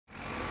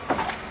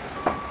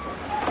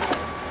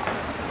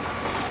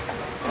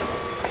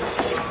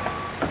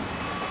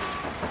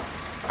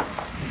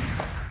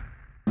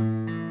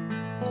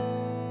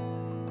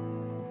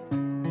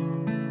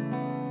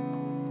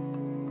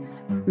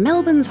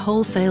Melbourne's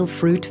wholesale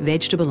fruit,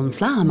 vegetable and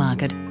flower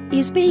market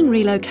is being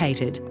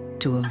relocated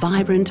to a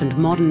vibrant and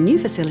modern new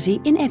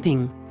facility in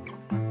Epping.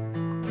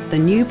 The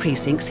new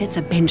precinct sets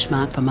a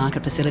benchmark for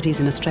market facilities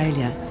in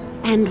Australia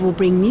and will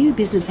bring new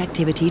business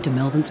activity to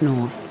Melbourne's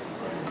north.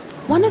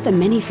 One of the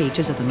many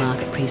features of the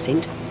market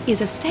precinct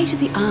is a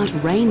state-of-the-art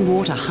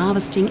rainwater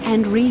harvesting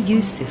and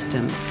reuse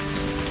system,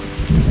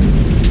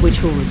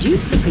 which will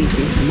reduce the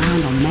precinct's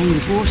demand on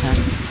mains water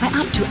by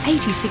up to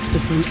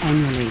 86%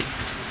 annually.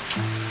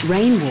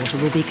 Rainwater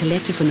will be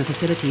collected from the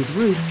facility's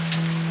roof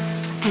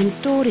and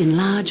stored in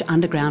large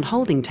underground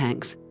holding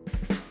tanks.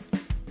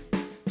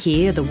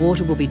 Here, the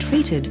water will be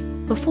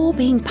treated before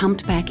being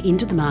pumped back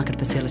into the market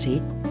facility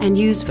and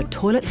used for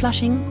toilet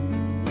flushing,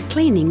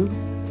 cleaning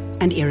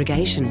and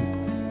irrigation.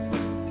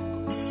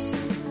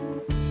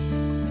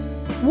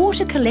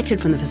 Water collected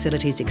from the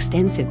facility's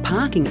extensive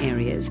parking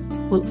areas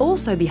will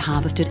also be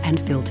harvested and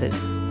filtered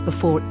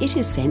before it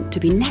is sent to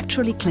be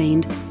naturally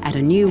cleaned at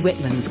a new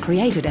wetlands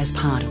created as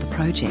part of the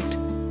project.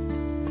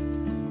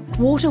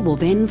 Water will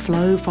then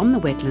flow from the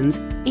wetlands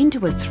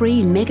into a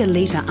 3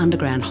 megalitre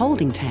underground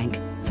holding tank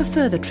for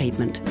further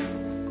treatment,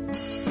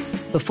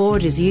 before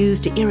it is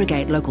used to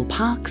irrigate local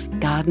parks,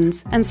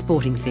 gardens and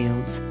sporting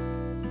fields.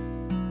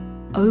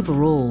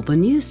 Overall, the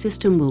new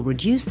system will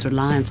reduce the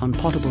reliance on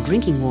potable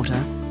drinking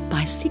water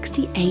by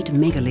 68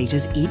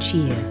 megalitres each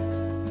year.